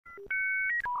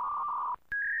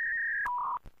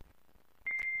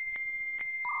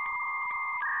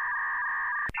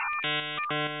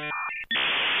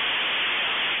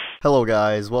Hello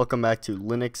guys, welcome back to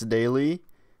Linux Daily.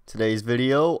 Today's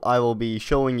video, I will be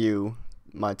showing you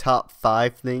my top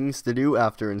 5 things to do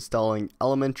after installing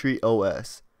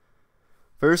ElementaryOS.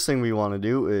 First thing we want to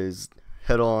do is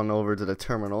head on over to the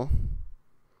terminal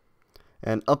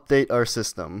and update our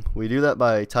system. We do that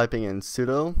by typing in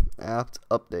sudo apt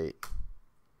update.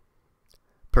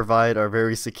 Provide our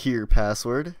very secure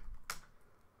password,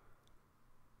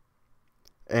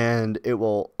 and it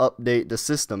will update the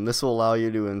system. This will allow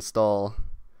you to install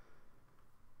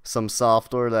some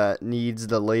software that needs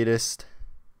the latest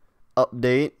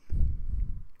update.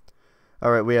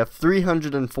 Alright, we have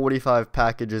 345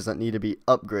 packages that need to be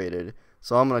upgraded.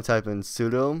 So I'm going to type in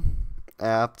sudo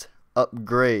apt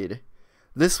upgrade.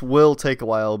 This will take a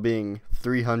while, being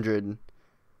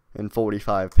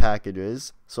 345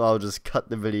 packages. So I'll just cut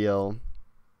the video,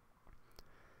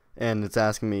 and it's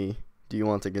asking me, do you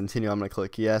want to continue? I'm going to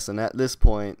click yes, and at this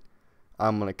point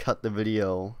I'm going to cut the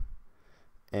video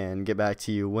and get back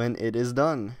to you when it is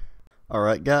done.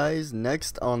 Alright guys,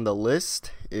 next on the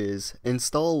list is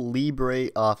install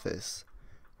LibreOffice.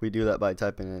 We do that by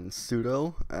typing in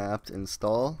sudo apt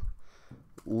install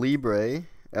libre,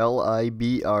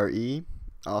 Libre,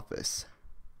 office.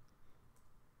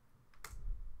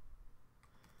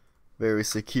 Very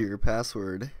secure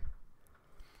password,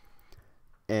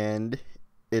 and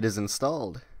it is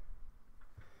installed.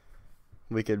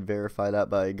 We could verify that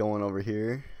by going over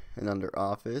here and under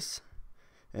Office,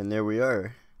 and there we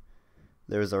are.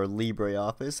 There's our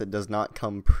LibreOffice. It does not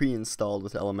come pre-installed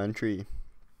with Elementary.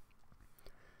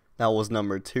 That was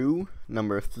number 2.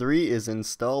 Number 3 is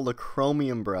install the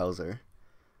Chromium browser.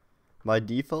 By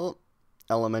default,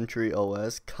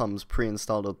 ElementaryOS comes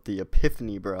pre-installed with the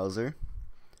Epiphany browser.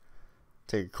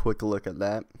 Take a quick look at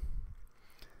that.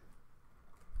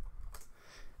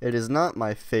 It is not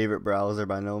my favorite browser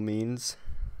by no means.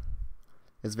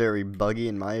 It's very buggy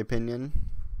in my opinion.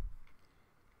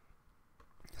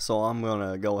 So I'm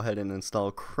gonna go ahead and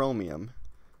install Chromium.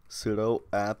 Sudo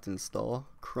apt install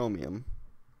Chromium.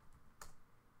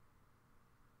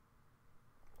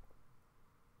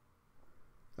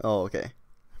 Oh, okay.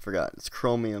 I forgot. It's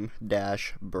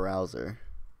Chromium-browser.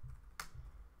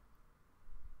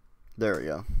 There we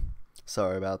go.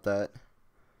 Sorry about that.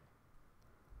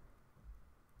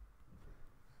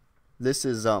 This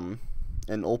is an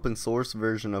open source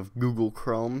version of Google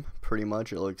Chrome. Pretty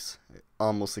much, it looks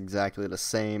almost exactly the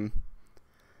same.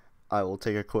 I will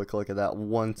take a quick look at that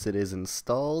once it is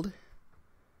installed.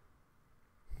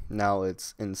 Now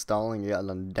it's installing. You got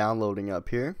them downloading up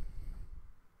here.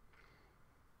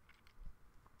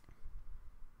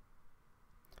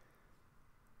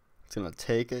 It's gonna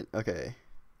take it. Okay,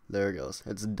 there it goes.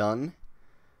 It's done.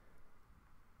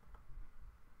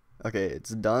 Okay, it's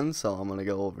done, so I'm gonna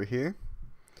go over here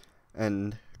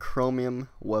and Chromium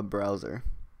web browser.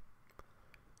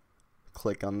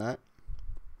 Click on that.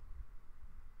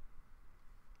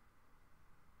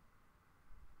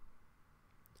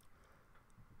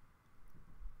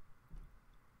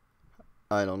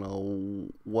 I don't know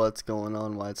what's going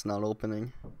on, why it's not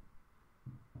opening.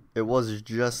 It was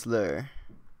just there.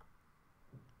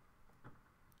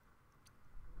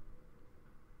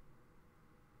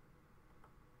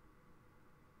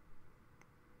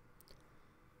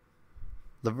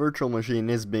 The virtual machine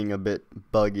is being a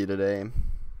bit buggy today.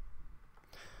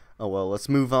 Oh well, let's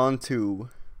move on to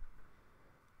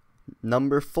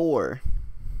number 4.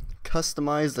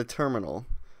 Customize the terminal.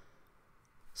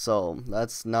 So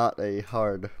that's not a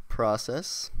hard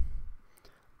process.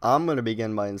 I'm going to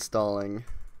begin by installing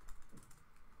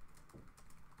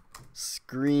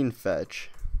Screen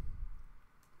Fetch.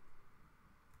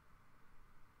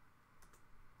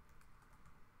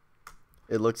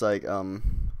 It looks like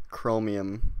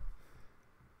Chromium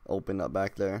opened up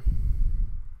back there.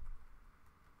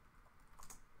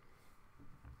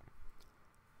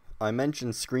 I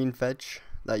mentioned Screen Fetch,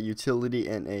 that utility,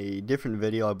 in a different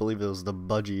video. I believe it was the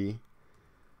Budgie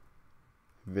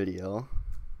video.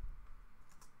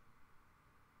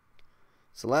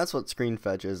 So that's what Screen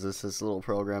Fetch is. This little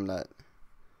program that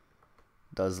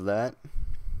does that.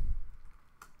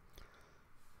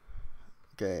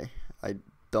 Okay, I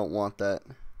don't want that.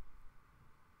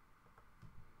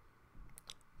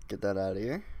 Get that out of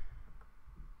here.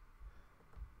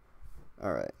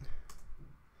 Alright.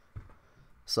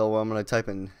 So I'm going to type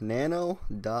in nano.bashrc.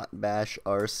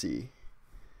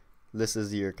 This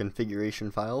is your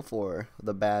configuration file for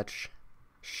the bash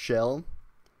shell.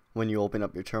 When you open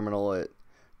up your terminal, it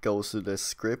goes through this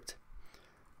script.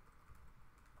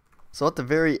 So at the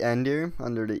very end here,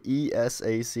 under the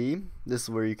ESAC, this is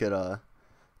where you could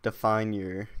define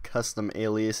your custom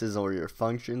aliases or your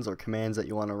functions or commands that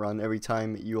you want to run every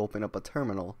time you open up a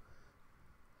terminal.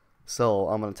 So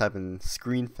I'm going to type in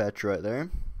screen fetch right there,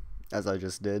 as I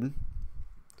just did.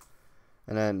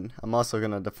 And then I'm also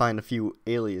going to define a few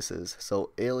aliases.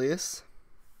 So alias,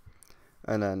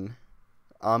 and then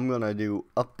I'm going to do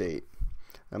update.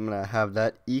 I'm going to have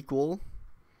that equal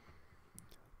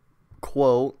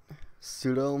quote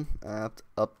sudo apt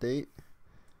update,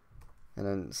 and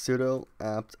then sudo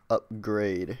apt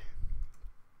upgrade.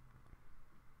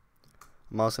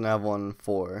 I'm also going to have one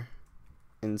for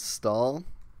install.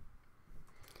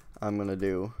 I'm going to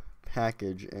do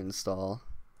package install.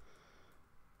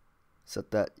 Set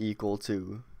that equal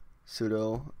to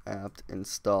sudo apt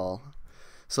install.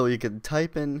 So you could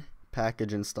type in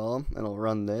package install and it'll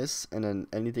run this, and then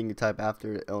anything you type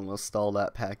after it, it'll install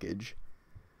that package.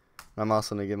 I'm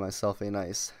also going to give myself a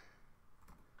nice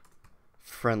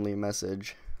friendly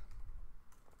message.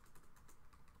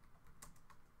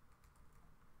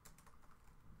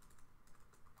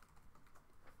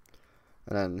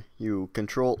 And then you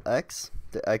Control X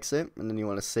to exit, and then you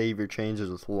want to save your changes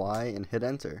with Y and hit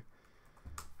enter.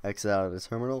 Exit out of the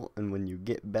terminal, and when you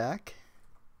get back,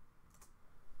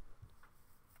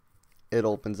 it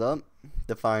opens up,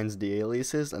 defines the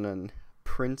aliases, and then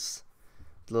prints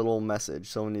the little message.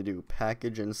 So when you do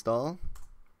package install,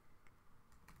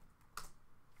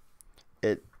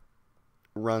 it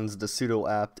runs the sudo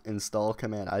apt install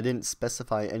command. I didn't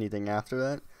specify anything after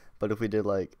that, but if we did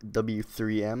like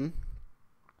w3m,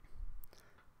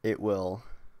 it will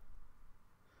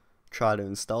try to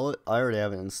install it. I already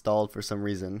have it installed for some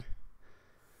reason.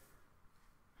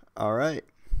 Alright,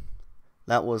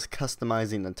 that was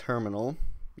customizing the terminal.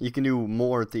 You can do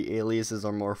more with the aliases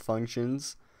or more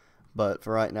functions, but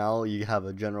for right now you have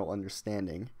a general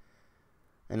understanding.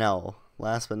 And now,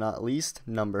 last but not least,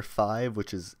 number 5,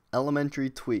 which is elementary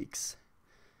tweaks.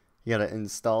 You gotta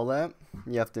install that.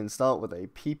 You have to install it with a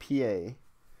PPA.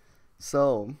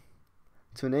 So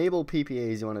to enable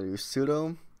PPAs, you want to do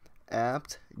sudo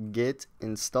apt get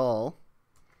install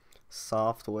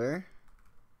software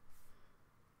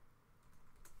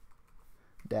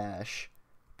dash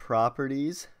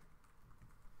properties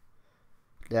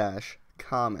dash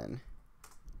common.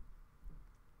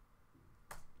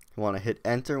 You want to hit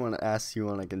enter when it asks you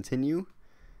want to continue,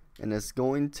 and it's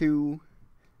going to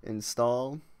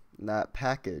install that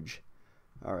package.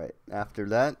 Alright, after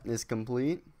that is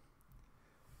complete,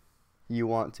 you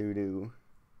want to do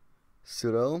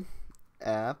sudo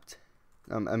apt,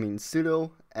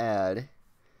 sudo add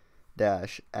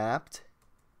dash apt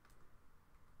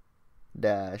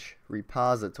dash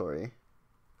repository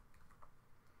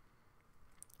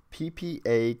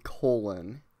ppa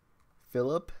colon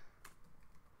philip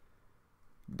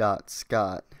dot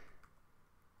scott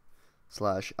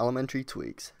slash elementary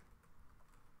tweaks.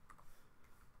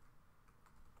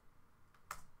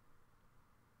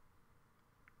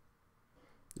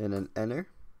 And then enter.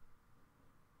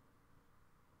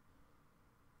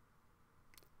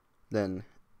 Then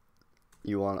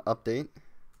you want to update.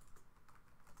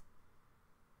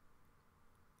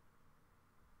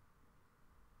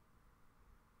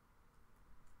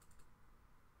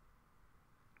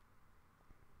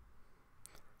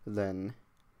 Then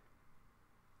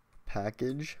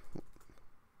package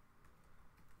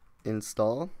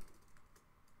install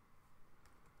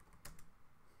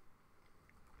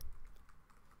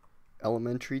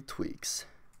elementary tweaks.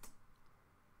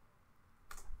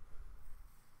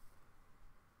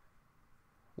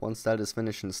 Once that is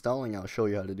finished installing, I'll show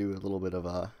you how to do a little bit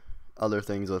of other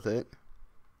things with it.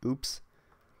 Oops.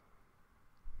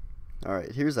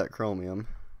 Alright, here's that Chromium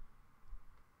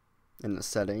in the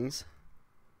settings.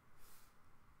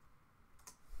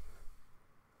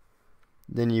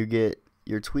 Then you get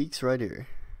your tweaks right here.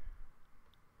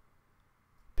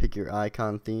 Pick your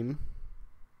icon theme.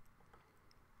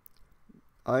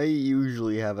 I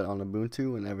usually have it on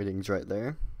Ubuntu and everything's right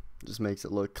there. Just makes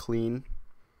it look clean.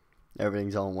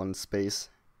 Everything's all in one space.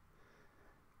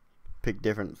 Pick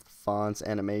different fonts,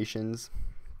 animations.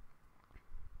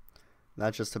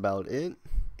 That's just about it.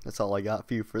 That's all I got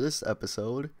for you for this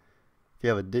episode. If you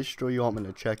have a distro you want me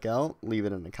to check out, leave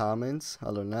it in the comments.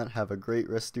 Other than that, have a great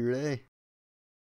rest of your day.